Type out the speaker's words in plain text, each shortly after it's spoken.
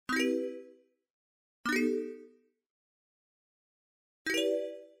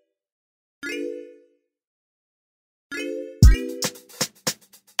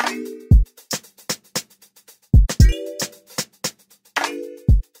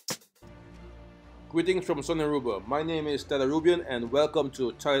Greetings from sunny Riba. My name is Rubian and welcome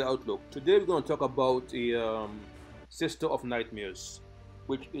to Child Outlook. Today we're going to talk about the Sister of Nightmares,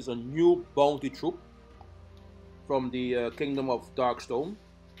 which is a new bounty troop from the kingdom of Darkstone.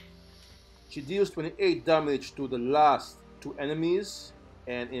 She deals 28 damage to the last two enemies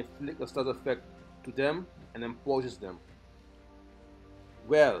and inflicts a stat effect to them and then poisons them.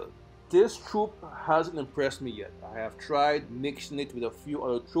 Well, this troop hasn't impressed me yet. I have tried mixing it with a few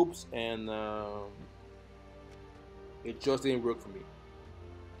other troops and it just didn't work for me.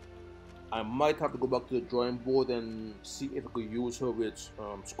 I might have to go back to the drawing board and see if I could use her with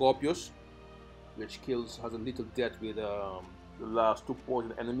Scorpius, which has a little death with the last two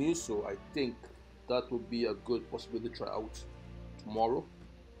poison enemies, so I think that would be a good possibility to try out tomorrow.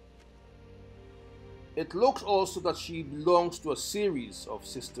 It looks also that she belongs to a series of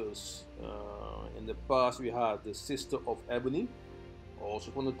sisters. In the past we had the Sister of Ebony,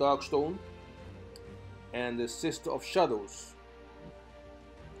 also from the Darkstone, and the Sister of Shadows,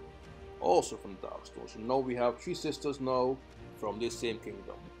 also from the Darkstone. So now we have three sisters now from this same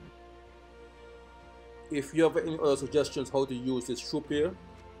kingdom. If you have any other suggestions how to use this troop here,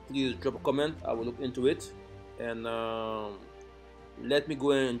 please drop a comment. I will look into it, and let me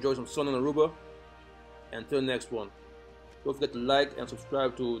go and enjoy some sun on Aruba. Until the next one, don't forget to like and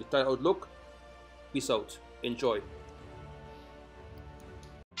subscribe to the Child Outlook. Peace out. Enjoy.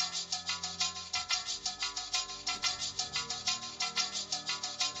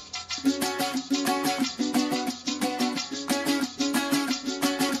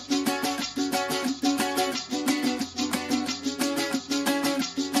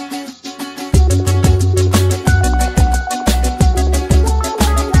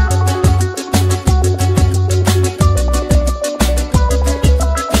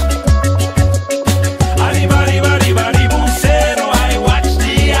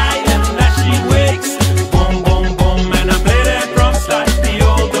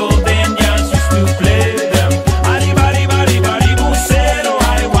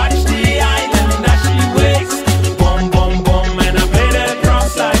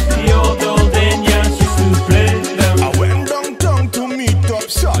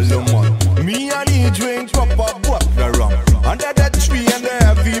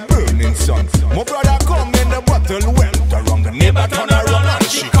 My brother come in the bottle went around. The neighbor turn around and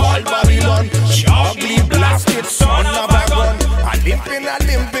she called Babylon. She ugly blasted son of a gun. A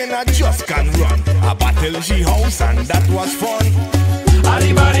limping, I just can't run. A battle she house and that was fun.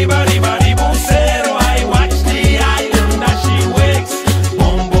 Arriba, boom, Sero. I watch the island as she wakes.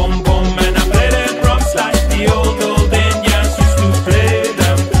 Boom, boom, boom, and I play the drums like the old Indians used to play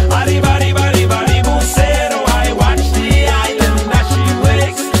them. Arriba, boom, Sero. I watch the island as she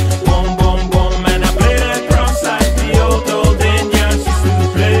wakes. Boom, boom, boom, and I play the drums like the old Indians used to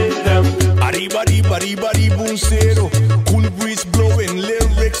play them. Arriba, boom, Sero. Cool breeze blowing,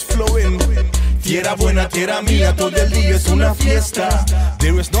 lyrics flowing. Tierra buena, tierra mía, todo el día es una fiesta.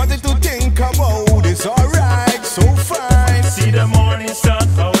 There is nothing to think about, it's alright, so fine. See the morning sun,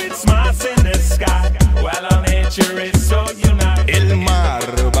 how it smiles in the sky. While our nature is so united. El mar,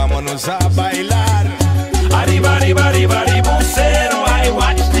 vámonos a bailar. Arriba, boom, Sero. I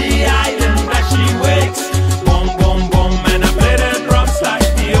watch the island as she wakes. Boom, boom, boom, and I play the drums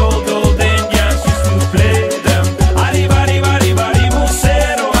like the old Indians used to play them. Arriba, boom,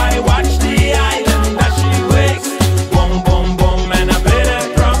 Sero. I watch the island as she wakes. Boom, boom, boom, and I play the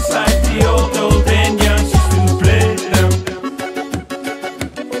drums like the old Indians used to play them.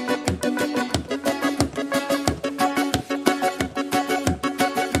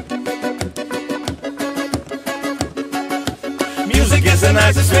 Music is the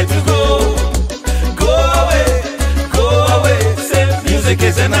nicest way to go. Go away. Say music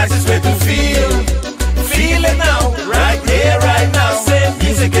is the nicest way to feel. Feel it now, right?